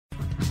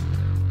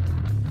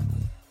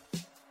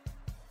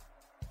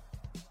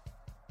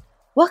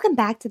Welcome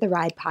back to the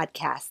Ride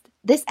Podcast.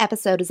 This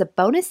episode is a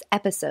bonus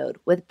episode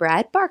with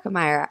Brad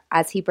Barkemeyer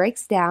as he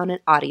breaks down an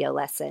audio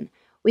lesson.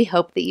 We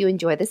hope that you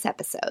enjoy this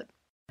episode.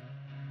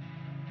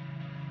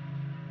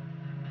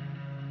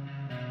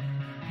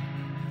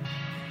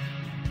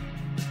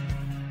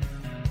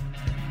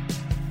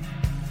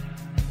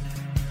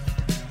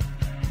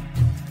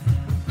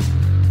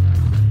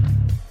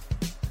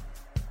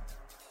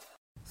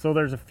 So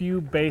there's a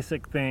few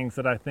basic things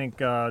that I think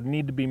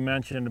need to be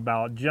mentioned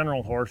about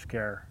general horse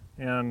care.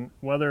 And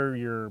whether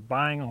you're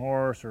buying a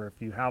horse or if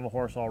you have a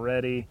horse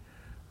already,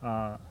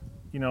 the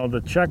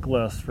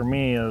checklist for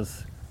me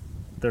is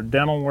their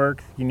dental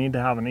work. You need to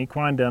have an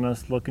equine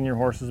dentist look in your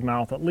horse's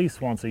mouth at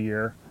least once a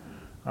year.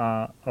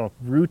 A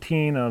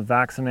routine of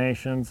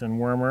vaccinations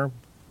and wormer.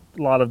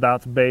 A lot of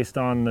that's based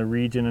on the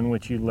region in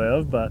which you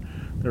live, but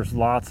there's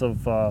lots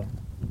of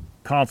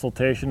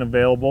consultation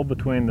available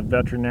between the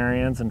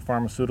veterinarians and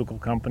pharmaceutical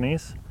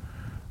companies.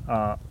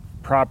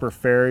 Proper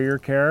farrier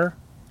care.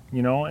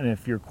 And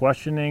if you're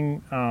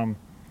questioning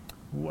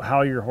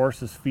how your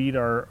horse's feet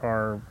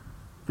are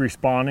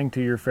responding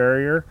to your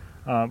farrier,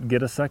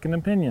 get a second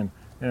opinion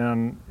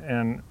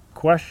and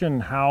question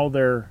how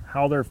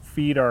their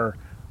feet are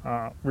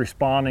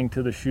responding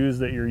to the shoes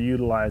that you're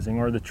utilizing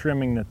or the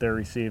trimming that they're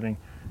receiving,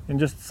 and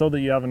just so that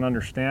you have an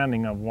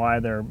understanding of why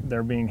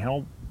they're being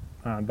held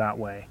that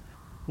way.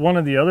 One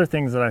of the other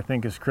things that I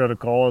think is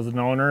critical as an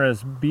owner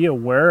is be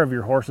aware of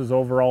your horse's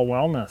overall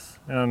wellness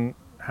and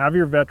have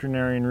your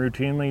veterinarian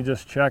routinely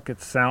just check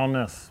its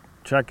soundness,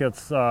 check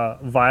its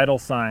vital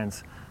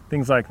signs,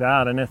 things like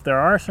that. And if there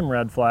are some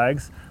red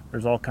flags,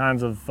 there's all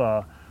kinds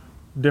of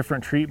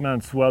different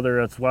treatments, whether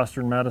it's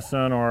Western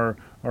medicine or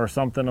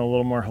something a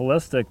little more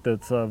holistic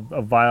that's a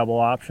viable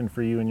option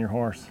for you and your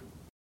horse.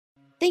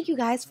 Thank you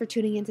guys for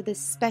tuning into this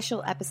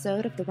special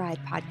episode of the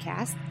Ride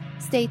Podcast.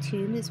 Stay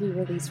tuned as we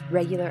release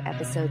regular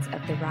episodes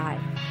of The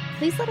Ride.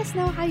 Please let us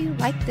know how you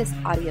like this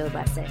audio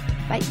lesson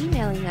by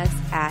emailing us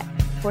at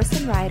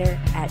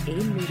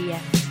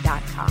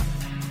horseandrider@aimmedia.com.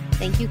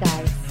 Thank you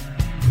guys.